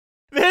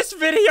This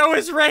video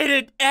is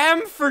rated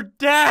M for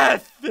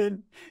death,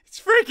 and it's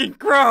freaking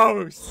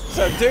gross.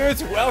 So,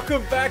 dudes,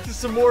 welcome back to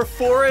some more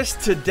Forest.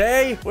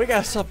 Today, we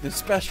got something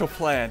special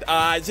planned.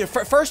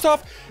 First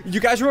off, you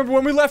guys remember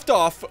when we left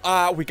off?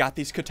 We got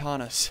these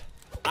katanas.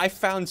 I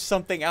found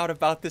something out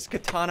about this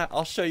katana.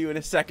 I'll show you in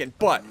a second.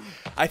 But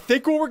I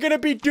think what we're gonna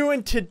be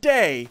doing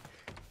today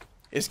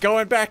is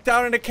going back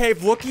down in the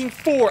cave looking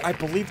for, I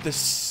believe,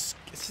 is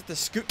it the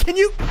scoop? Can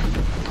you?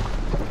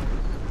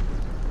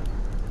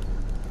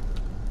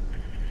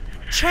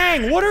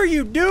 Chang, what are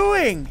you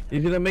doing?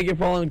 He's gonna make it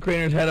fall on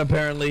Crainer's head,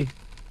 apparently.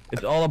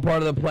 It's all a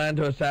part of the plan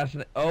to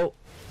assassinate. Oh.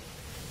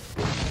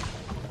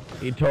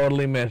 He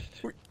totally missed.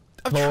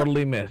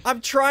 Totally missed. I'm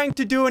trying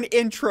to do an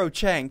intro,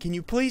 Chang. Can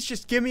you please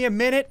just give me a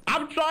minute?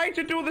 I'm trying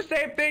to do the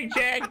same thing,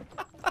 Chang.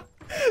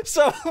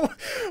 So,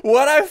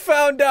 what I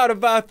found out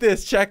about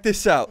this, check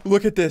this out.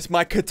 Look at this,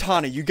 my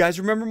katana. You guys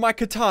remember my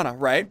katana,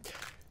 right?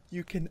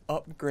 You can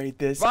upgrade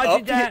this.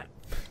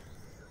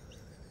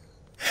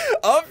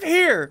 Up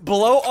here,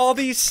 below all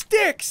these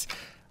sticks,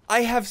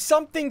 I have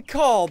something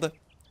called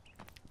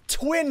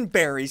twin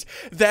berries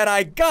that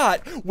I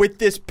got with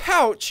this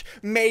pouch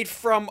made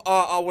from,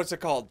 what's it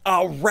called?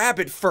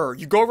 Rabbit fur.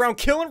 You go around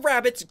killing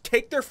rabbits,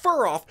 take their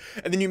fur off,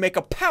 and then you make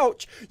a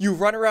pouch. You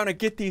run around and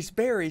get these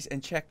berries,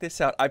 and check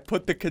this out. I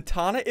put the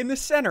katana in the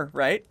center,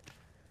 right?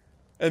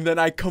 And then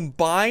I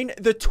combine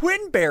the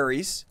twin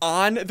berries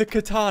on the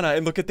katana,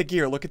 and look at the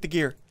gear, look at the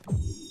gear.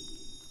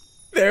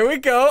 There we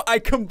go. I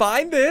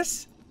combine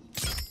this.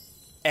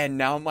 And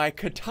now my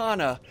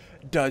katana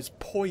does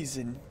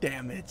poison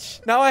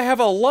damage. Now I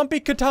have a lumpy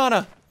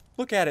katana.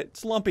 Look at it,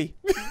 it's lumpy.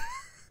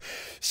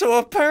 So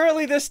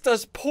apparently this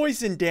does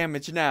poison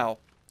damage now.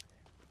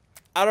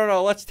 I don't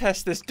know, let's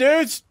test this.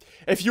 Dudes,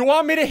 if you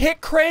want me to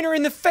hit Crainer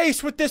in the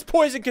face with this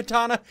poison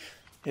katana,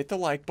 hit the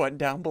like button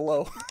down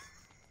below.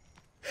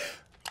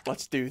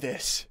 Let's do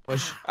this.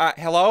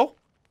 Hello?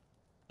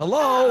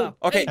 Hello?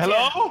 Okay.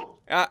 Hello?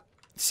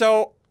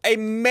 So I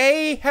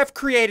may have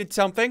created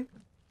something.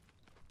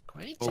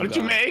 What did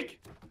you make?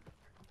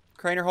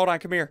 Crainer, hold on,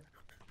 come here.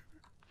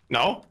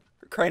 No.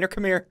 Crainer,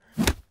 come here.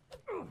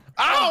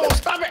 Ow,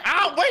 stop it.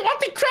 Ow, wait, what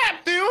the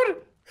crap, dude?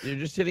 You're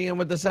just hitting him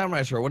with the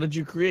samurai sword. What did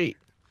you create?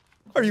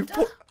 Are you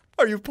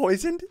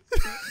poisoned?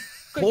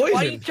 Poisoned? Why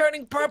are you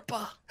turning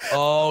purple?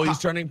 Oh, he's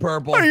turning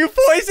purple. Are you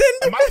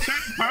poisoned? Am I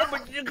turning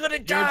purple? You're gonna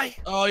die.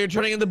 Oh, you're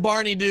turning into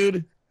Barney,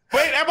 dude.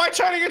 Wait, am I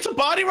turning into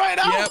Bonnie right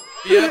now?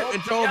 Yep,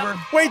 it's over.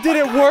 Wait, did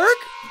it work?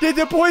 Did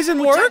the poison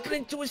work? What's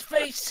happening to his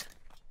face?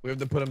 We have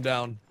to put him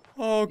down.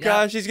 Oh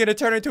gosh, he's gonna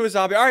turn into a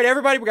zombie. All right,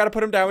 everybody, we gotta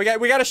put him down. We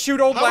gotta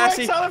shoot old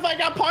Lassie. How do I tell if I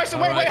got poison?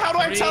 Wait, Right, how do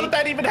I tell if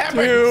that even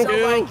happened?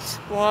 2, So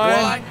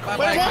 1.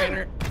 Bye-bye,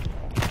 Crainer.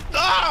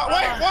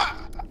 Wait, what?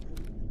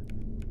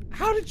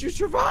 How did you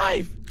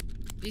survive?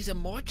 He's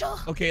immortal?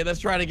 Okay,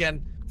 let's try it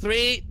again.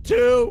 3,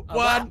 2,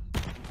 1.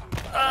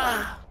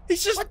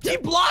 He's just He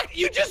blocked.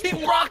 You just He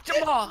blocked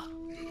him all.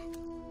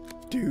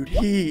 Dude,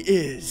 he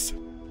is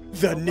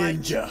the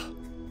ninja.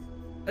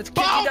 Let's kick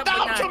Bow it up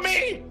down a to notch.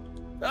 me!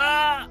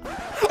 Oh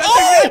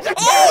no!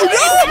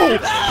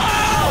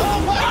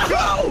 Oh my god!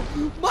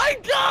 Oh my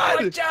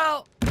God! Watch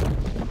out.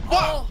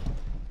 What?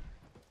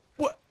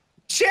 What?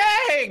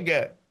 Chang!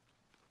 It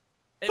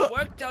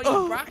worked though,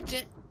 you rocked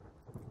it.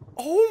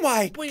 Oh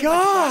my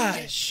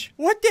gosh!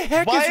 What the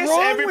heck Why is is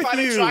wrong everybody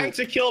with you? trying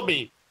to kill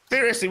me?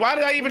 Seriously, why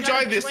did I even We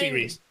gotta join this train.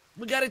 series?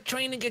 We gotta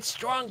train and get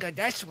stronger,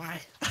 that's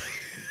why.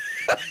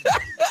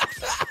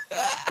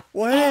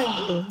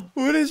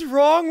 What is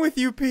wrong with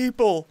you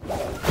people?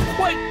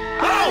 Wait!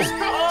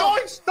 Ow!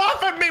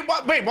 Stop at me!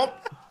 What? Wait,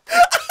 what?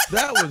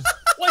 That was.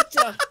 What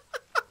the?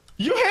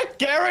 You hit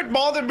Garrett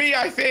more than me,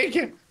 I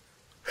think.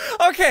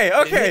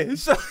 Okay,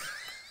 so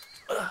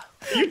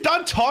You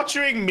done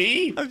torturing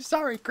me? I'm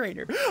sorry,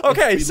 Crainer.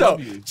 Okay, We so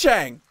love you.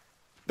 Chang,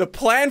 the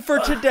plan for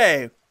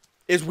today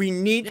is we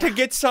need to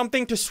get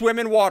something to swim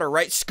in water,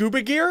 right?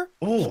 Scuba gear?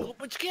 Ooh.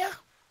 What's gear?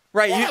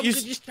 Right, Yeah, you we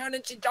could just turn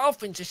into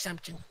dolphins or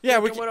something. Yeah,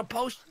 we we would have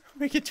post.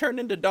 we could turn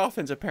into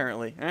dolphins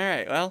apparently. All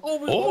right, well.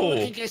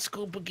 We can get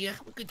scuba gear.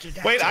 We could do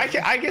that. Wait, too.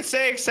 I can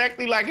say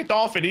exactly like a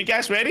dolphin. You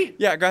guys ready?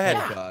 Yeah, go ahead.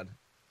 Oh God.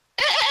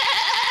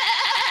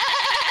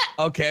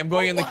 Okay, I'm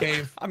going in the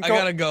cave. I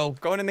gotta go.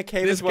 Going in the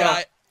cave This as well.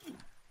 guy.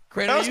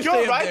 Crainer, That was you good,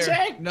 stay up right, there.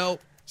 Jake? No.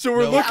 So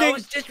we're No. I looking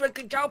was just like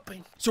a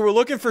dolphin.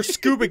 for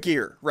scuba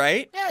gear,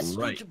 right? Yeah,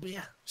 Right. scuba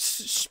gear.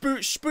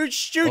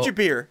 Shooja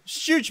beer.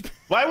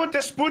 Why would the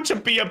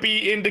spoocher beer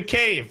be in the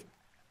cave?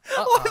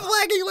 Oh, I'm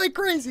lagging like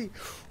crazy.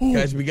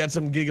 Guys, we got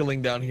some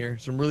giggling down here.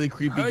 Some really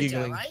creepy Heard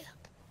giggling. that, right?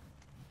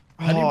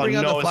 How do you bring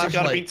out the no, is it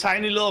gonna be flashlight?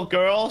 tiny little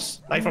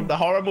girls like from the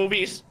horror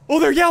movies? Oh,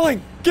 they're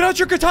yelling. Get out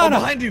your Oh, katana.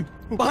 behind you!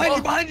 Behind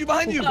you! Behind you!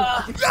 Behind you!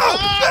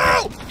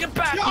 No! Get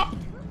back! Stop!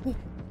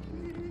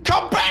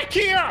 Come back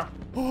here!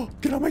 Oh,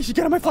 get on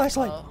my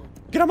flashlight.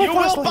 Get on my You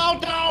will flashlight. bow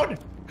down!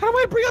 How do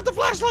I bring out the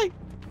flashlight?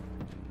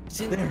 It's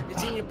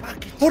in your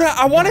pocket. Hold on,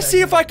 I want to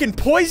see if I can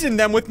poison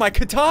them with my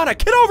katana.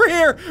 Get over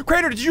here.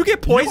 Crainer, did you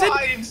get poisoned? You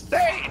are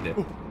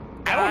insane!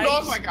 I don't know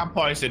if I got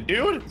poisoned,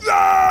 dude.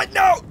 Ah,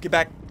 no! Get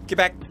back. Get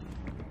back.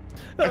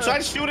 I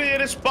tried shooting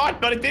at a spot,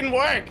 but it didn't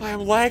work. I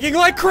am lagging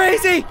like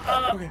crazy.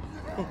 Okay.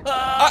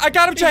 I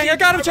got him, Chang. I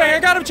got him, Chang. I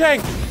got him,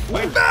 Chang.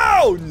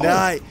 No!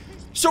 Nice.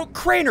 So,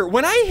 Craner,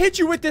 when I hit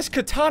you with this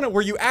katana,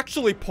 were you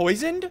actually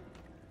poisoned?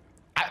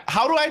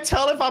 How do I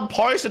tell if I'm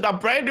poisoned? I'm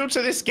brand new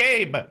to this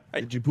game.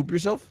 Did you poop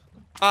yourself?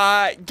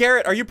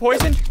 Garrett, are you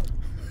poisoned?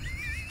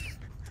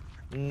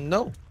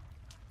 No.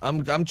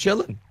 I'm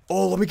chilling.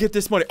 Oh, let me get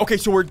this money. Okay,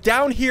 so we're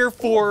down here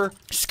for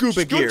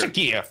scuba gear. Scoocha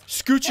gear.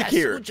 Scoocha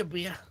gear.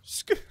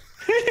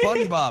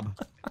 SpongeBob.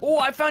 Oh,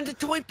 I found a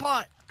toy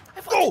pot.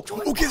 Oh,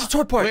 okay, the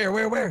toy part.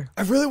 Where?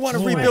 I really want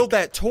to rebuild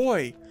that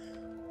toy.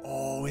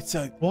 Oh, it's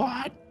a...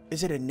 What?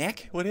 Is it a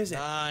neck? What is it?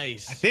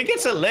 Nice. I think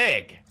it's a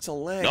leg. It's a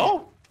leg.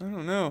 No? I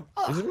don't know.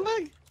 Is it a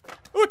leg?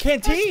 Oh, a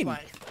canteen.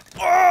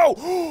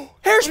 Oh,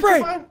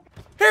 hairspray.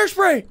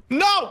 Hairspray.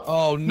 No.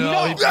 Oh no,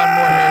 No. he found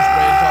more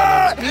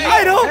hairspray. It's all over.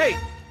 I know. Hey,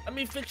 Let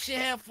me fix your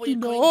hair for you.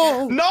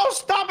 No. No,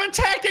 stop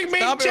attacking me,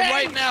 stop it Jay.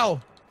 right now.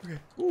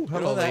 Ooh,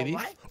 hello, lady.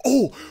 What?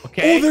 Oh,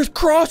 Okay. oh, there's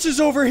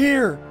crosses over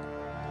here.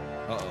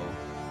 Uh-oh.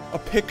 A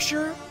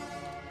picture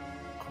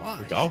Here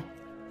we go.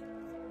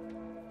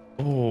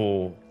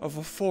 Oh. of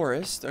a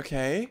forest.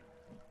 Okay.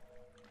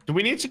 Do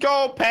we need to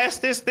go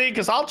past this thing?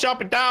 Because I'll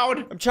chop it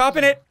down. I'm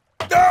chopping it.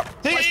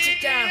 Push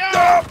it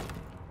down.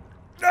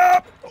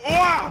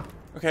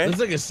 Okay. This is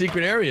like a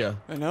secret area.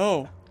 I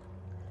know.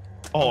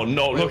 Oh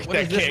no, look Wait, at what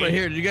that is this cave. right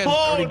here? Did you guys Oh,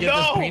 already get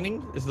this no.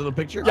 painting? This little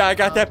picture? Yeah, I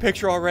got that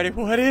picture already.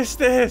 What is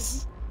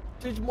this?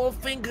 There's more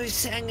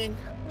fingers hanging.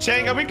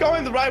 Chang, are we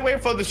going the right way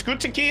for the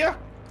scooter gear?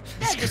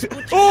 Yeah, just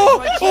put your Oh,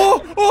 right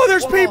oh,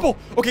 there's Whoa. people.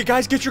 Okay,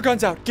 guys, get your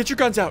guns out. Get your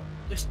guns out.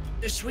 here.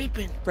 They're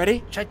sweeping.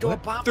 Ready? Should I throw a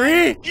bomb?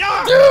 3,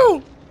 Yeah.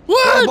 2, Throw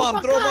a 1.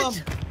 bomb, throw a bomb.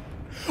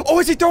 Oh,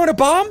 is he throwing a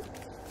bomb?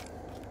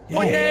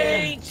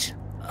 Wait!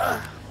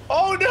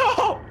 Oh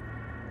no.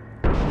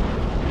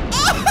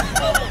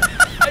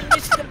 I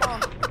missed the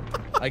bomb.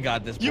 I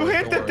got this. You boys,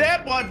 hit don't the worry.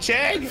 dead one,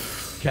 Chang.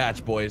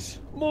 Catch, boys.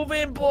 Move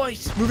in,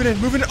 boys. Moving in,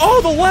 moving in.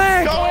 Oh, the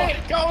leg. Go in,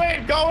 go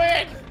in, go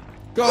in.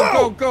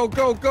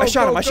 Go. I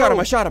shot him. I shot him.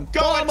 I shot him.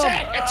 Go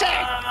attack,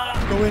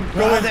 attack. Go in.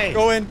 Where Go are in. they?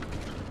 Go in.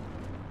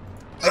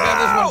 I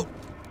got this one.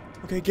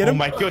 Okay, get Oh him.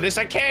 my goodness,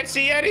 I can't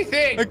see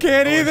anything. I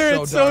can't Oh, it's either.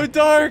 so It's so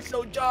dark.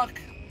 So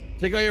dark.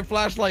 Take out your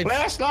flashlights.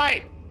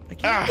 Flashlight.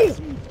 Ah.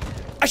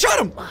 I shot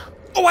him.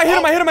 Oh, I hit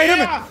him. I hit him. I hit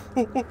him.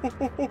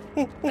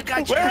 Yeah. I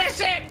got you. Where is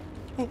it?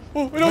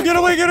 Oh, no, get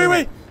away. Get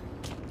away.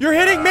 You're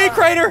hitting me,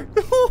 Crater.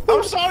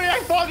 I'm sorry, I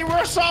thought you were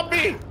a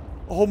zombie.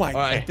 Oh my All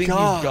right, I think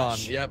gosh. he's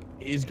gone. Yep,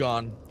 he's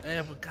gone.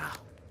 There we go.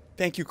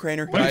 Thank you,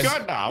 Craner. We're Guys.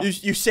 good now.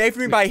 You saved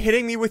me by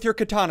hitting me with your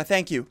katana.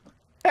 Thank you.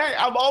 Hey,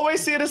 I'm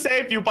always here to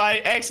save you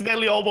by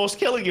accidentally almost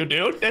killing you,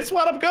 dude. That's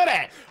what I'm good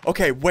at.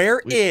 Okay,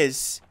 where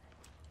is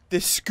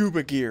this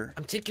scuba gear?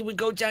 I'm thinking we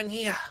go down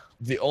here.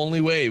 The only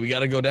way. We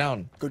gotta go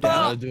down. Go down.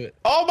 Gotta do it.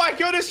 Oh my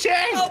goodness,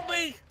 Chang. Help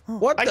me.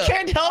 What I the?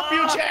 can't help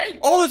you, Chang.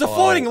 Oh, there's a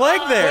floating leg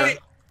there. Wait,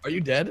 are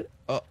you dead?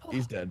 Oh,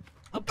 he's dead.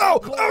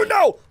 Oh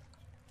no!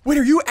 Wait,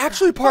 are you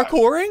actually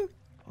parkouring?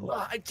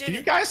 I did Can you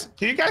it. guys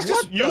just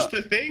What use the-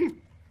 the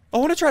thing? I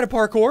want to try to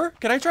parkour.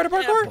 Can I try to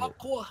Yeah, parkour?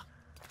 parkour.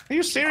 Are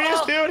you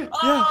serious, dude?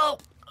 Oh,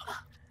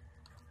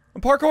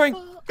 I'm parkouring.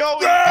 Go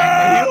in.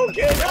 Are you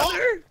okay down Oh.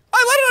 there?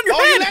 I landed Oh,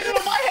 on you your head. landed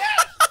on my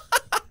head.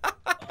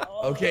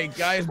 Okay,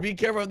 guys, be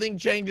careful. I think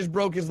Chang just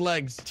broke his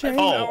legs. Chang,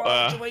 Oh,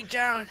 all the way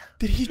down.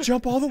 did he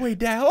jump all the way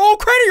down? Oh,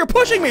 Crater, you're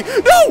pushing me.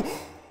 No!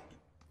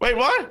 Wait,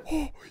 what?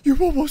 You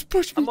almost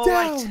pushed me I'm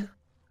down. alright.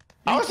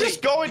 I was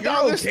just going You're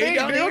down this okay thing,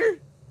 down dude. here?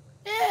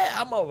 Yeah,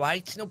 I'm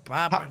alright. No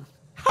problem.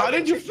 How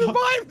did you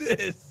Survive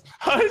this?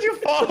 How did you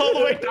fall all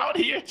the way down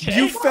here, Chang?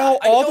 You fell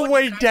I all know the it,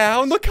 way guys.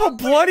 down. Look how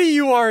bloody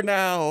you are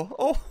now.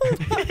 Oh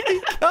my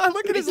God!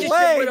 Look at his Just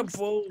a rid of legs.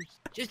 bros.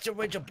 Just a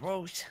rid of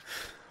bros.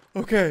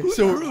 Okay,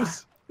 so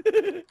Bruce.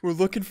 we're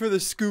looking for the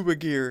scuba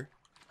gear.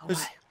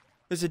 Alright.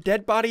 There's a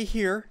dead body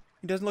here.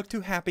 He doesn't look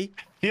too happy.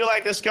 Feel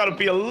like there's gotta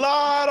be a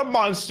lot of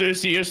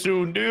monsters here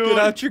soon, dude. Get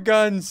out your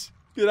guns.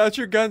 Get out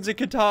your guns and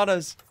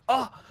katanas.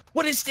 Oh,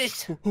 what is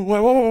this? Wait.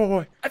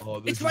 Oh,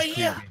 this It's is right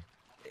here. creepy.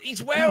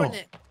 He's wearing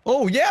it.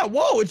 Oh, yeah.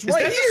 Whoa, it's Is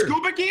right that here. the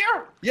scuba gear?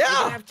 We're gonna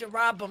Yeah. have to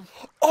rob him.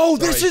 Oh,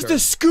 this Sorry, is sir. the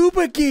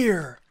scuba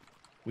gear.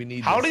 We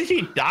need How this. did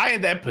he die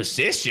in that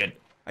position?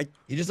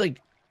 He just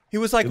like, He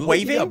was like it looked like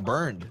he waving. got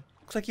burned.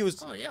 Looks like he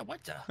was. Oh, yeah,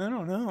 what the? I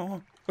don't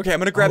know. Okay, I'm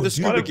gonna grab Oh, the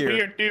dude. What scuba a gear.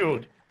 weird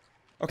dude.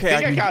 Okay, I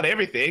think I got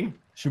everything.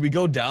 Should we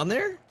go down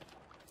there?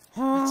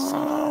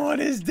 Oh, what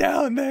is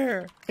down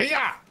there?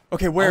 Yeah.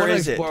 Okay, I where wanna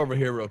is it? explore over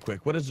here real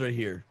quick. What is right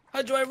here?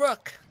 How do I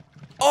look?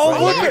 Oh,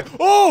 Right look here. at.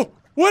 Oh,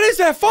 what is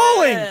that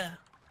falling? Yeah.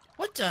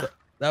 What the?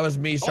 That was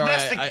me. Oh, Sorry.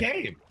 that's the I,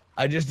 cave.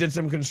 I just did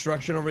some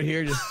construction over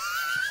here, just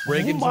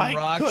breaking Oh some my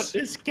rocks.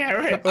 goodness,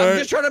 Garrett. I'm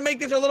just trying to make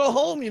this a little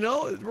home, you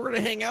know? We're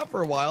gonna hang out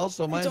for a while,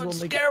 so might He's as on well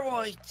make it.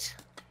 steroids.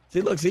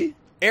 See, look, see?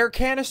 Air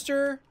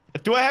canister.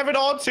 Do I have it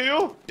on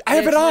too? I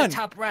have Yeah, it it's in the on.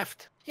 Top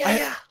left.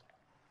 Yeah.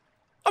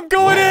 I'm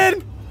going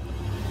in.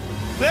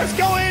 Let's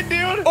go in,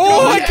 dude.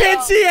 Oh, Go I in.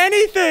 can't see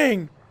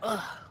anything.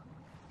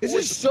 This Oh,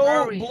 is it's so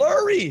blurry.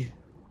 blurry.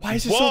 Why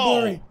is it so Whoa.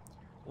 blurry?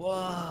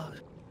 Whoa.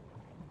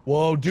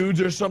 Whoa, dudes,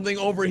 there's something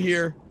over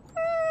here.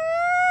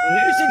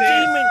 There's a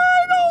demon.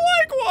 I don't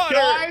like water.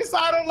 Guys,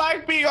 I don't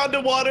like being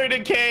underwater in a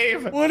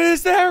cave. What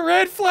is that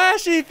red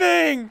flashy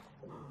thing?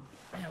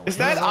 Is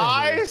that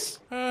eyes?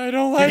 I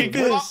don't You like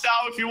can come up this.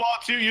 now if you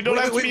want to. You don't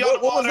Wait, have to wait, be what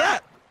underwater. was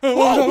that? Whoa,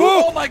 Whoa,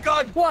 whoa. oh my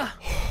God. What?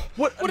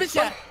 What? What is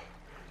that?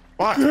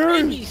 What?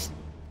 Babies.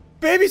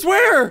 Babies,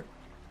 where?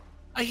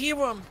 I hear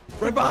them.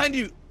 Right behind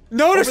you.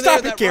 No, Over stop there,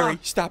 it, that Gary. rock.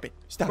 Stop it.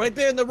 Stop Right it.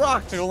 there in the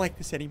rocks. I don't like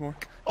this anymore.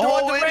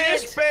 Oh, the it red.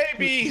 is Can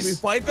we babies.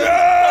 fight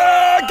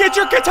them? Get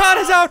your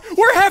katanas out.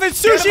 We're having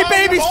sushi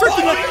babies for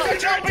dinner. They're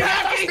jumping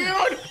at us,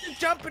 dude. They're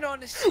jumping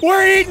on us.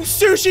 We're eating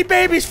sushi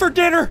babies for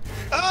dinner.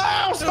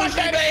 Oh, Sushi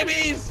sushi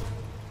babies.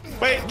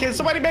 Wait, can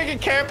somebody make a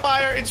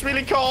campfire? It's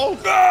really cold.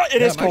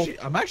 It is I'm cold.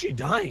 I'm actually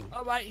dying.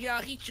 All right, yeah,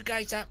 I'll heat you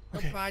guys up. No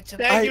problem.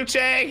 Thank you,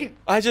 Chang.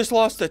 I just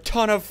lost a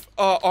ton of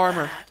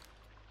armor.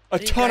 A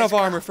You ton guys of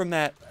armor from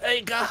that. There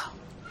you go.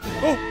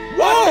 Oh,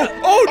 whoa!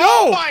 Oh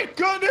Oh no! my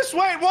goodness!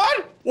 Wait,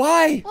 what?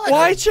 Why? What?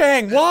 Why,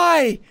 Chang?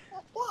 Why?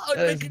 I'm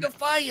That is making a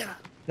fire.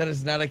 That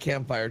is not a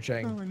campfire,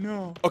 Chang.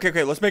 No.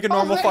 Okay, let's make a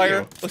normal thank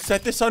fire. you. Let's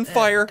set this on There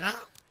fire. you go.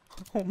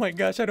 Oh my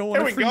gosh, I don't want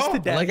There to we freeze go. to I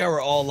death. like how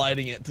we're all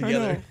lighting it I know.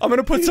 together. I'm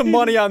gonna put some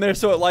money on there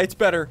so it lights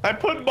better. I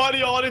put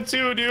money on it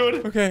too,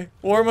 dude. Okay,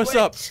 warm us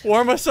up. Wait.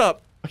 Warm us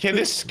up. Okay,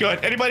 this is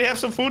good. Anybody have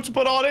some food to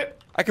put on it?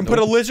 I can put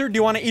a lizard. Do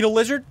you want to eat a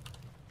lizard?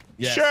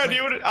 Yes. Sure,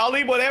 dude. I'll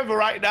eat whatever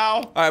right now.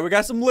 All right, we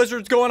got some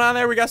lizards going on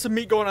there. We got some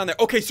meat going on there.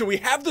 Okay, so we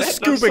have the That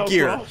scuba looks so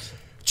gear. gross.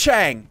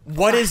 Chang,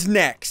 what is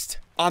next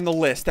on the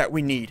list that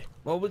we need?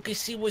 Well, we can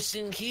see what's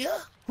in here.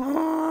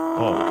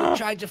 Oh. We'll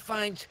try to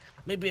find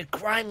maybe a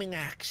climbing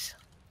axe.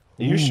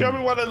 You sure we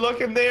want to look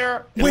in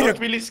there? It Wait looks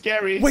a- really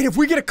scary. Wait, if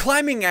we get a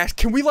climbing axe,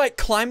 can we like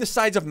climb the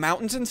sides of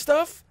mountains and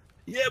stuff?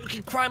 Yeah, we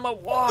can climb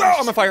up walls. Oh,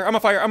 I'm on fire. I'm on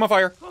fire. I'm on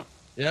fire.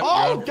 Yep,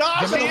 Oh, you're on-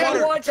 gosh, Jump in the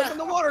Ian. water. Jump in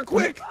the water,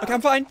 quick. Okay,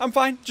 I'm fine. I'm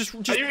fine. Just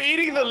Are you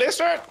eating the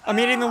lizard? I'm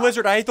eating the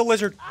lizard. I ate the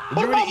lizard.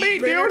 What about me,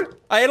 dude?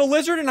 I ate a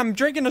lizard and I'm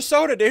drinking a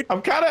soda, dude.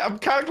 I'm kind of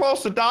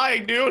close to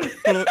dying, dude.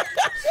 You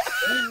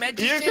You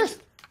medicine? just,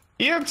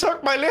 you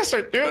took my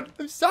lizard, dude.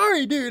 I'm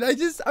sorry, dude.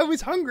 I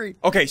was hungry.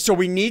 Okay, so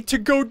we need to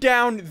go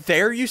down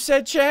there, you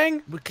said,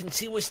 Chang? We can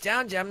see what's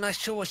down there. I'm not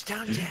sure what's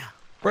down there.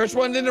 First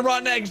one in the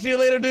rotten egg. See you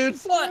later,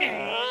 dudes. What?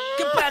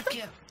 Get back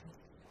here.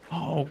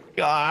 Oh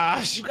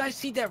gosh. You guys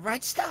see that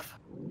red stuff?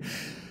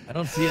 I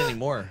don't see it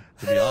anymore,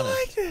 to be I don't honest.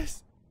 like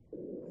this.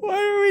 Why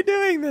are we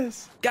doing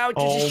this? Garrett,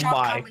 there's Oh a shark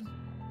my. coming.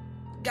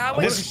 Garrett,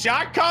 There's a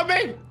shark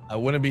coming. I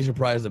wouldn't be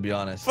surprised, to be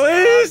honest.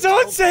 Please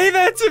don't say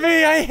that to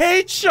me. I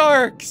hate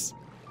sharks.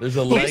 There's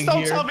a Please leg don't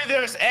here. tell me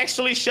there's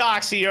actually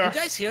sharks you here.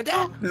 guys hear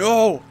that?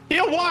 No.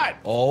 Hear what?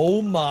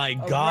 Oh my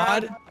A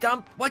God. round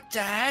Dump. What the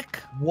heck?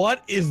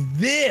 What is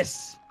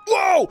this?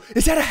 Whoa!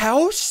 Is that a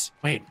house?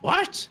 Wait,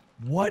 what?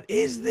 What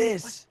is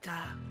this? What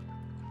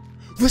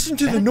the? Listen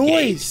to the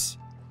noise.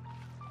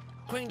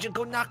 Granger,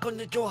 go knock on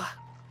the door.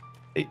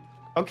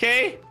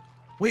 Okay.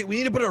 Wait, we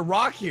need to put a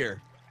rock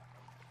here.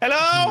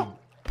 Hello?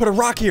 Put a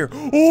rock here.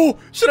 Oh,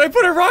 should I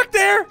put a rock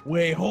there?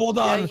 Wait, hold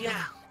Yeah, on.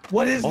 yeah.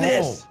 What is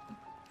this?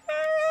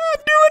 I'm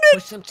doing Put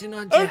it. something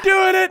on I'm there.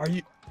 doing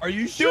it. Are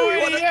you sure? Do you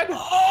it, wanna- Ian.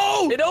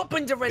 Oh! It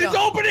opened already. It's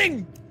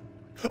opening!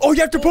 Oh, you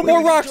have to put we more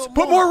need to rocks. do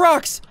Put more. more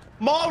rocks.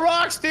 More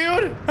rocks,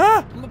 dude.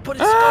 Huh? I'm gonna put a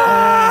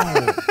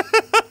skull.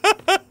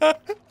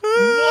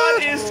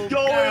 What is Oh,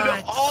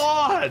 going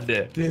God.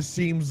 on? This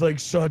seems like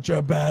such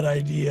a bad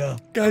idea.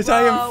 Guys,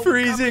 I am Whoa,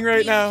 freezing come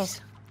right now.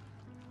 please.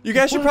 You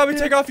guys should What probably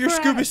the take off your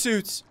crap? scuba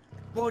suits.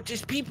 Well,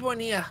 there's people in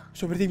here.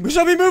 Somebody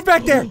move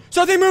back there.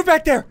 Something move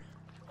back there.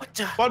 What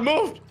the? What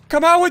moved?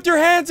 Come out with your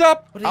hands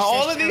up. What is Are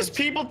all that of these sound?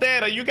 people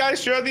dead? Are you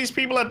guys sure these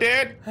people are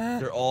dead?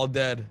 They're all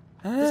dead.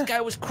 This guy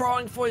was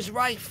crawling for his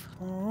life.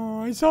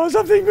 Oh, I saw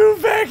something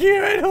move back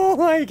here. I don't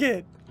like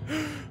it.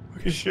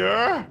 You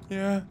sure?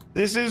 Yeah.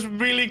 This is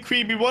really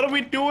creepy. What are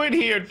we doing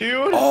here,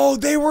 dude? Oh,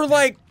 they were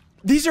like,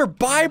 these are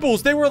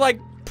Bibles. They were like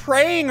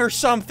praying or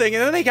something,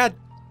 and then they got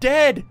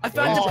dead. I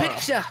found Oh. a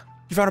picture.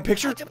 You found a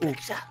picture? Found a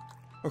picture.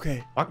 Ooh,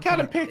 okay. What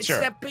kind of It's picture?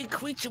 that big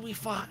creature we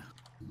fought.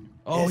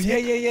 Oh, Is yeah,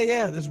 it?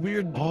 yeah. This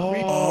weird creature.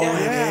 Oh,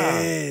 yeah.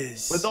 It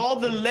is. With all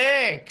the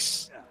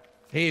legs.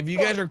 Hey, if you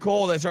guys are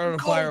cold, I started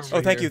a fire over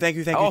Oh, thank here. you, thank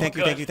you, thank Oh, you, thank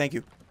you, good. thank you, thank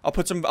you. I'll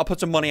put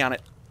some money on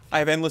it. I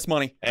have endless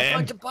money. I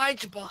found And a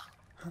bicycle.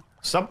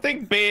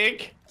 something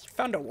big You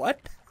found a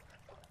what?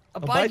 A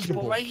bicycle.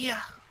 bicycle right here.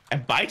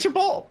 and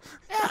biteable.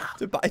 Yeah,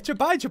 It's a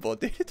bicycle,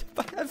 dude.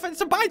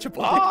 It's a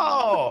bicycle.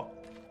 Oh.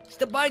 it's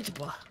the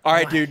bicycle. All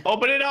right, dude.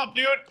 Open it up,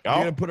 dude. You Oh.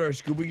 gonna put our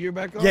scuba gear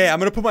back on? Yeah, I'm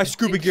gonna put my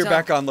scuba think gear so.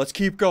 back on. Let's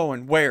keep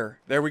going. Where?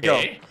 There we go.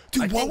 Okay. I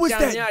Dude, what think was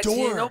down there that I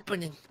see an door?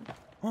 opening.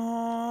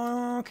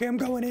 Oh, okay, I'm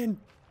going in.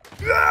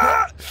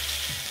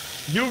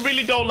 You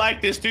really don't like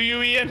this, do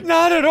you, Ian?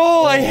 Not at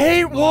all. I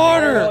hate Oh,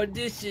 water.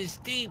 this is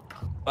deep.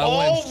 I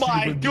went Oh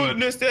my super deep.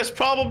 goodness, there's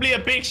probably a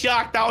big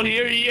shark down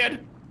here,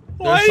 Ian.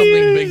 Why There's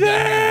something is big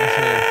down here for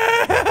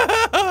sure.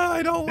 that?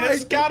 I don't There's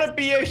like gotta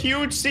be a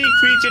huge sea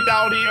creature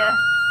down here.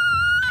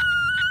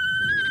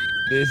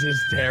 This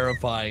is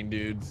terrifying,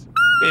 dudes.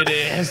 It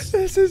is.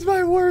 This is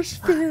my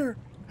worst fear.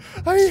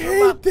 I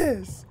hate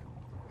this.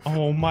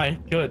 Oh my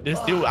goodness,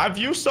 dude. I've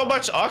used so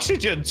much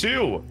oxygen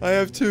too. I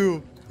have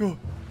two. Oh,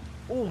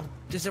 Oh,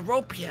 there's a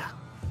rope here.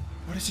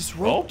 what does this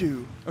rope Oh.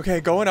 do? Okay,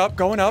 going up,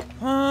 going up.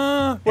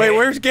 Wait,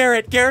 where's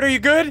Garrett? Garrett, are you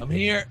good? I'm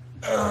here.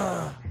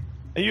 Are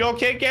you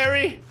okay,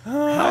 Gary?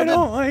 I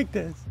don't like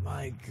this.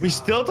 My God. We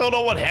still don't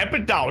know what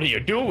happened down here,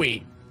 do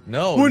we?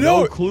 No, Well,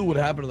 no. no clue what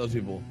happened to those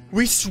people.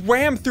 We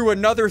swam through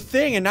another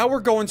thing, and now we're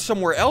going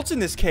somewhere else in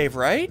this cave,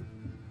 right?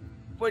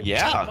 We're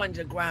Yeah. deep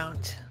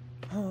underground.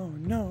 Oh,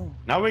 no.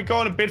 Now we're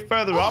going a bit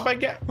further up, I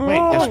guess. Wait,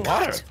 Oh, there's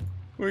water.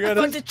 We I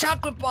gotta... found the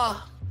chocolate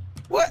bar.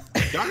 What?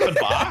 Chocolate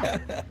bar?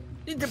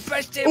 It's the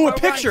best day Oh, of a my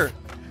picture.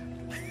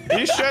 Are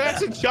you sure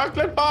that's a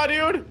chocolate bar,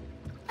 dude? life.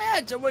 Yeah,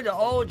 it's a little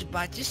old,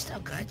 but it's still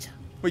good.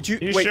 Wait, You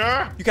wait,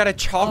 sure? you got a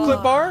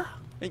chocolate bar?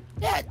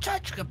 Yeah,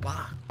 chocolate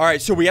bar. All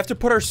right, so we have to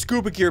put our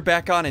scuba gear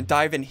back on and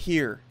dive in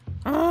here.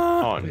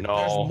 Oh no.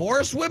 There's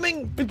more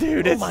swimming?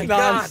 Dude, Oh it's my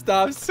God.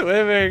 non-stop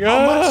swimming. How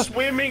Ah. much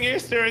swimming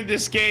is there in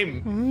this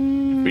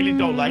game? Really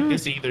don't like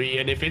this either,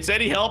 Ian. If it's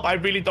any help, I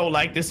really don't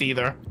like this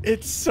either.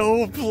 It's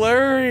so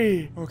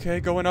blurry. Okay,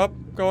 going up,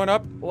 going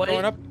up, Wait,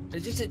 going up.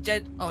 is this a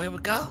dead? Oh, here we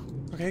go.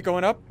 Okay,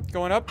 going up,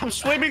 going up. I'm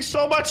swimming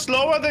so much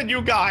slower than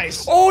you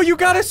guys. Oh, you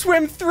gotta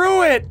swim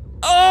through it.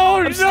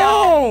 Oh,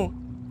 no.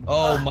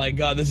 Oh my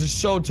God, this is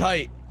so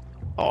tight.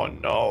 Oh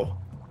no.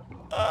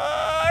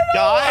 I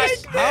don't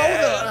Guys, like How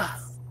this. the?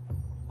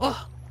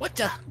 Oh, what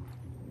the?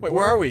 Wait,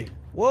 where are we?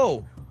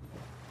 Whoa.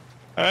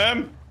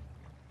 Um,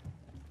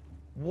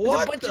 There's a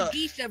What bunch the? of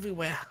geese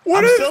everywhere. What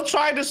I'm is? still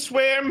trying to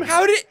swim.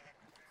 How did?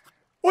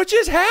 What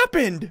just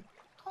happened?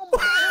 Oh my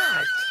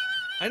God.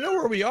 I know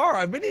where we are.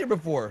 I've been here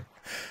before.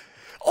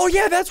 Oh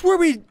yeah, that's where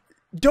we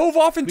dove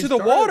off into the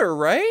started- water,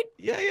 right?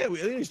 Yeah, I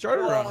think we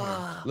started around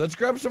Ah. here. Let's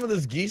grab some of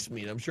this geese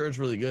meat. I'm sure it's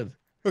really good.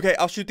 Okay,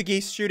 I'll shoot the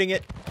geese. Shooting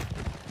it.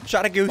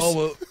 Shot a goose. Oh,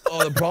 well,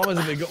 oh, the problem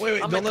is if it go.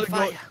 Wait, I'm don't at let the it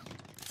go. fire.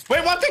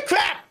 Wait, what the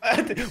crap?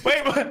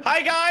 Wait,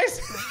 hi guys.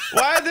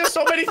 Why are there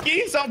so many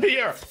geese up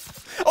here?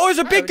 Oh, there's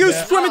a big goose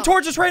Yeah. swimming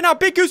towards us right now.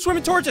 Big goose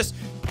swimming towards us.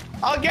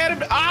 I'll get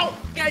him. Ow!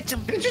 Get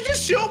him. Did you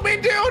just shoot me,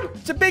 dude?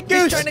 It's a big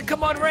He's goose. trying to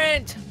come on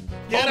land.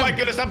 Oh my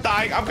goodness, I'm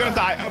dying. I'm gonna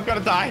die. I'm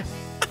gonna die.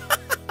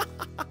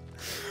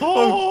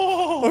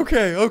 Oh.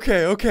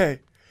 Okay.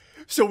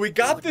 So we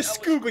got the that was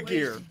scuba crazy.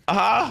 gear.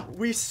 Uh-huh.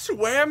 We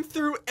swam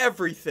through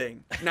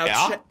everything. Now,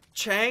 Yeah?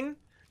 Chang,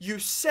 you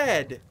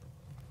said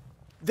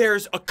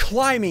there's a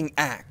climbing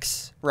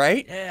axe,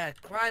 right? Yeah,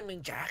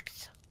 climbing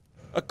jacks.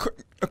 A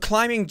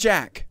climbing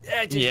jack.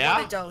 Yeah, just Yeah?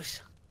 one of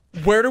those.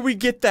 Where do we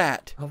get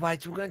that? All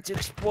right, we're going to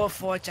explore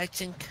forts, I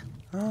think.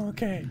 Oh,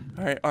 okay.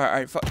 All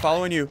right.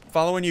 Following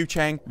you,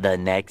 Chang. The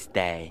next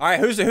day. All right,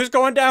 who's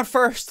going down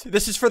first?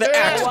 This is for the Yeah.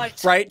 axe,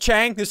 What? right,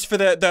 Chang? This is for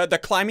the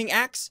climbing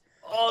axe.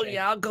 Oh,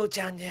 yeah, I'll go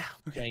down there.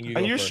 Dang,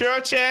 Are go you first. sure,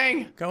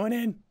 Chang? Going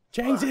in.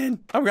 Chang's in.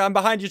 I'm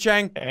behind you,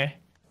 Chang. Eh.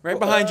 Right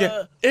behind you.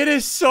 It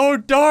is so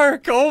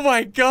dark. Oh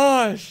my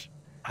gosh.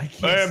 I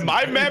can't see My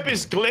anything. map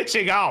is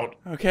glitching out.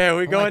 Okay, are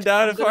we going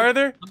down I'm gonna-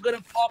 farther? I'm going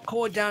to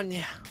parkour down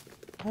there.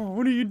 Oh,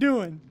 what are you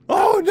doing?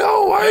 Oh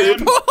no, why are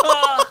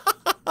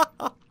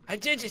you? I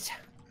did it.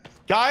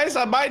 Guys,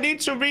 I might need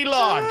to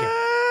relog.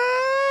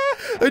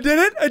 I did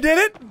it.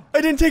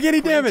 I didn't take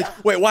any damage.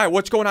 Wait, why?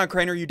 What's going on,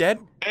 Crane? Are you dead?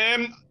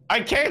 I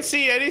can't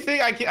see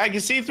anything. I can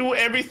see through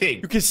everything.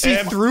 You can see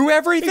through Yeah,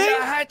 everything?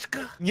 I had to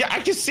go. Yeah,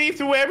 I can see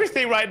through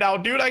everything right now,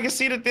 dude. I can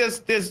see that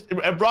there's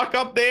a rock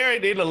up there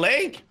in a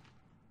lake.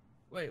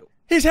 Wait.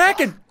 He's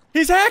hacking.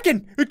 Kill him.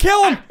 He's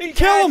Kill him. hacking.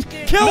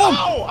 Kill him.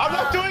 No, I'm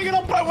not doing it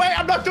on purpose. Wait,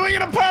 I'm not doing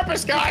it on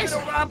purpose, guys.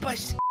 Gonna rob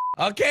us.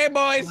 Okay,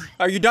 boys.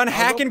 Are you done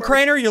hacking,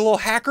 Craner, you little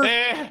hacker?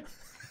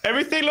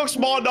 Everything looks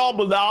more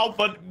normal now,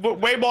 but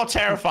way more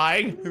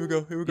terrifying. Here we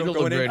go. You don't look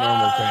Going very in.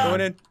 normal,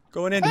 Crane.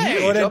 Going in. Hey,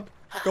 Going in. jump.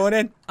 Going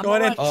in. I'm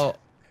Going in. alright.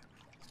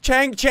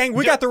 Oh, Chang,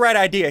 we got the right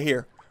idea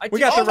here. We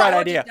got the right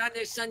idea. Down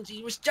there, SSundee.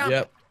 He was jumping.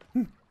 yep.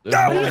 I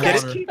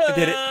There's did water. it. I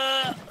did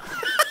it.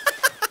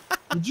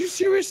 Did you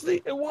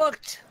seriously? It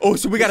worked. Oh,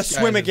 so we gotta This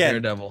swim guy's a again.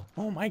 daredevil.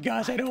 Oh my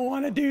gosh, I don't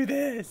want to do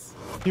this.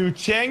 Dude,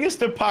 Chang is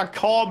the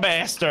parkour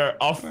master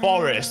of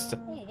forest.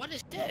 Oh, what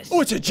is this?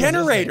 Oh, it's a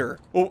generator.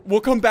 We'll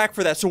come back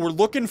for that. So we're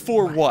looking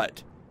for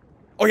what?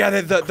 Oh yeah,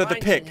 the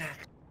Climbing pick. axe.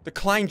 The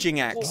climbing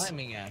axe.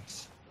 Climbing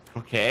axe.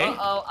 Okay.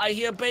 Uh-oh, I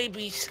hear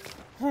babies.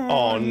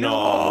 Oh no.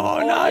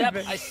 Oh, not yep,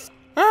 ba- I see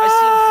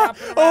Ah! them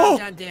flopping around Oh!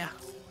 down there.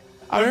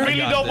 I really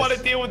got don't this. want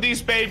to deal with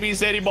these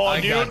babies anymore,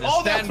 I got dude. this.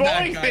 Oh, they're Stand back,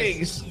 throwing guys.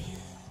 things.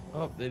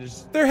 Oh, they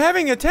just. They're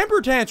having a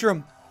temper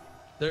tantrum.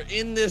 They're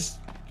in this.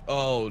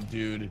 Oh,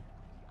 dude.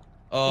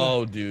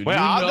 Oh, dude. Where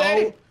you are know,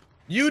 they?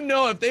 You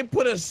know, if they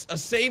put a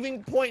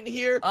saving point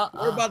here,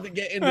 we're about to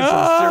get into some serious.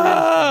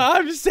 Ah,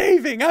 I'm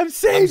saving. I'm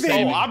saving.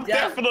 saving. Oh, I'm Yeah.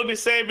 definitely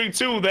saving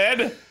too,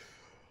 then.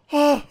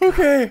 Oh,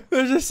 okay.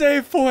 There's a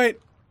save point.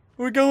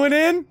 We're going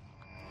in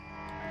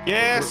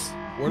Yes.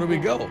 Where do we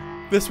go?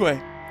 this way.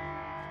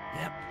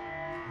 Yep.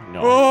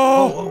 No.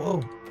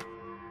 Oh,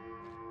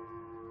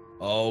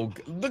 Oh,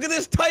 look at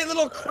this tight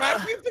little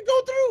crack we have to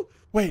go through.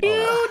 wait.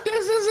 Dude,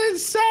 this is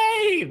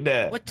insane.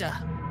 What the?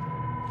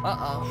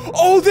 Uh-oh.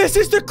 Oh, this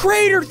is the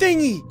crater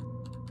thingy.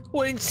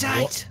 We're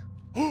inside.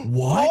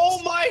 What?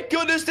 Oh my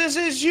goodness, this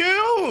is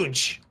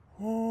huge.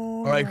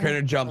 All right,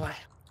 Crainer, jump.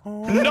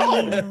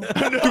 No.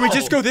 Do we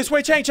just go this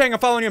way, Chang? Chang, I'm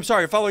following you. I'm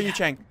sorry. I'm following you,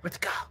 Chang. Let's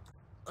go.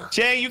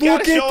 Jay, you Look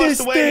gotta at show us this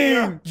the way thing.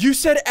 here. You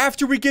said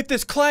after we get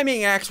this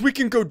climbing axe, we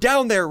can go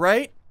down there,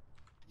 right?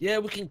 Yeah,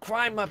 we can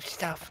climb up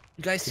stuff.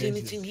 You guys see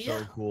anything here?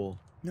 So cool.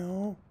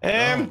 No.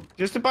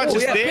 Just a bunch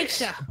of Yeah, sticks.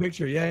 picture.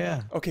 Picture,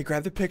 yeah. Okay,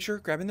 grab the picture.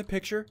 Grabbing the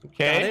picture.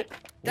 Okay. Got it.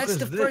 That's is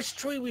the this? first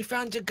tree we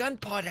found your gun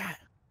part at.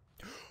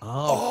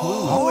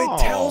 Oh, it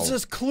tells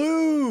us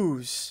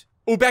clues.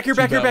 Oh, back here, Too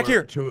back here, bad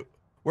back here.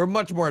 We're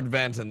much more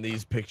advanced in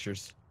these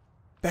pictures.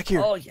 Back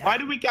here. Oh yeah. Why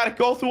do we gotta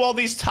go through all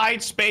these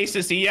tight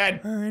spaces, Ian?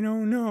 I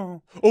don't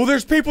know. Oh,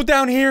 there's people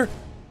down here.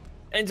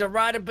 And the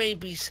rider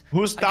babies.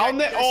 Who's I down got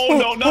there? this. Oh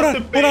no, not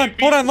the baby.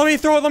 Hold on. Let me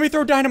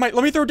throw dynamite.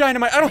 Let me throw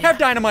dynamite. I don't have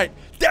dynamite.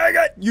 Dang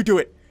it. You do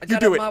it. I You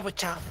got do a it.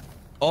 Molotov.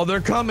 Oh,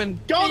 they're coming.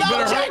 Go You now,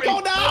 better Jay, hurry. go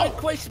Merry now.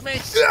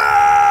 Christmas.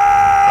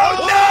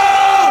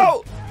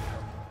 Oh,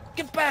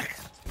 Get back.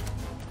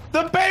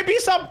 The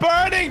babies are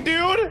burning,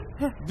 dude.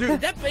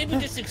 Did that baby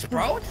just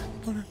explode?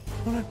 no.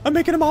 I'm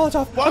making a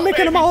Molotov. What I'm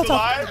making a baby's Molotov.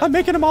 alive? I'm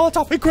making a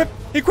Molotov.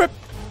 Equip.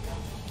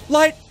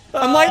 Light.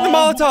 I'm lighting the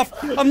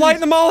Molotov. I'm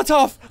lighting the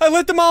Molotov. I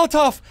lit the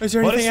Molotov. Is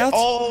there What anything is else?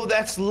 Oh,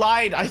 that's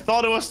light. I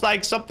thought it was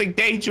like something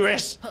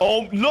dangerous.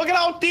 Oh, look at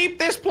how deep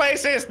this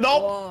place is.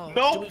 Nope. Whoa.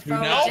 Nope. Do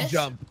not Yes.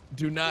 jump.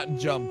 Do not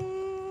jump.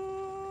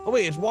 Oh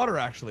wait, it's water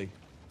actually.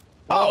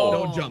 Oh.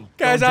 Don't jump.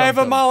 Guys, Don't I have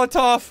a jump, though.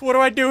 Molotov. What do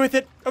I do with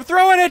it? I'm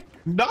throwing it.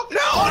 No,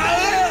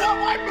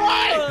 my boy.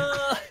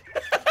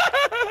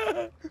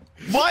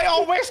 Why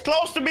always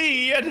close to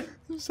me, Ian?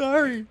 I'm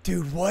sorry.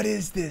 Dude, what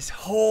is this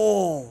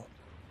hole?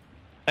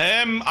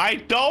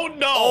 I don't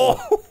know.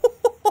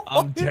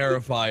 I'm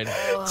terrified.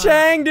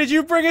 Chang, did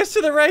you bring us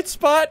to the right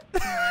spot?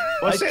 I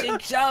What's it?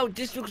 think so.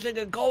 This looks like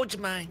a gold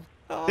mine.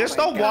 There's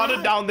no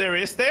water down there,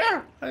 is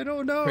there? I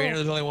don't know. Crainer,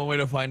 there's only one way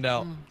to find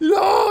out.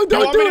 No, You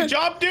don't want do me to it.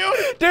 jump,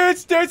 dude?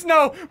 Dudes,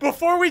 no.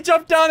 Before we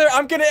jump down there,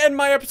 I'm going to end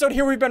my episode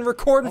here. We've been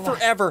recording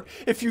forever.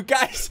 If you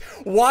guys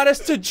want us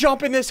to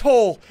jump in this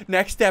hole,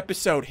 next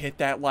episode, hit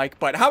that like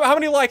button. How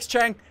many likes,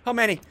 Chang? How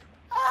many?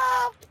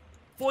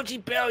 40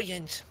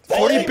 billions.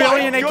 40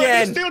 billion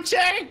again. Still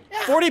Chang?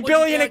 40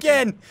 billion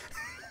again.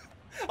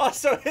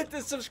 Also, hit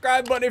the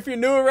subscribe button if you're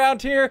new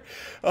around here.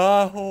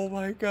 Oh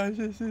my gosh,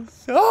 this is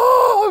so...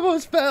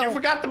 almost You fell.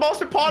 forgot the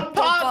most important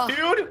part,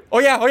 dude. Oh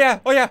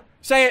yeah.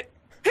 Say it.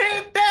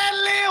 Hit that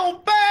little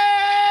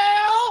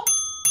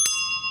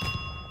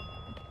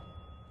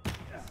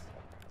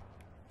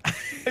bell.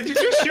 Did you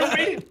just shoot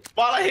me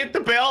while I hit the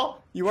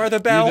bell? You are the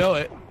bell. You know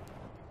it.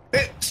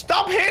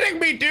 Stop hitting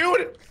me,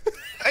 dude.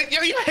 Are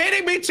you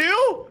hitting me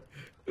too?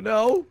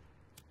 No.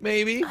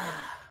 Maybe.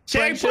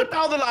 Jay, put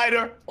down the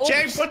lighter.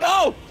 Jay, Oops. put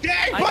down.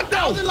 Jay, put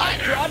down the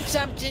lighter. Drop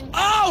something.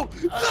 Oh!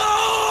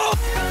 No!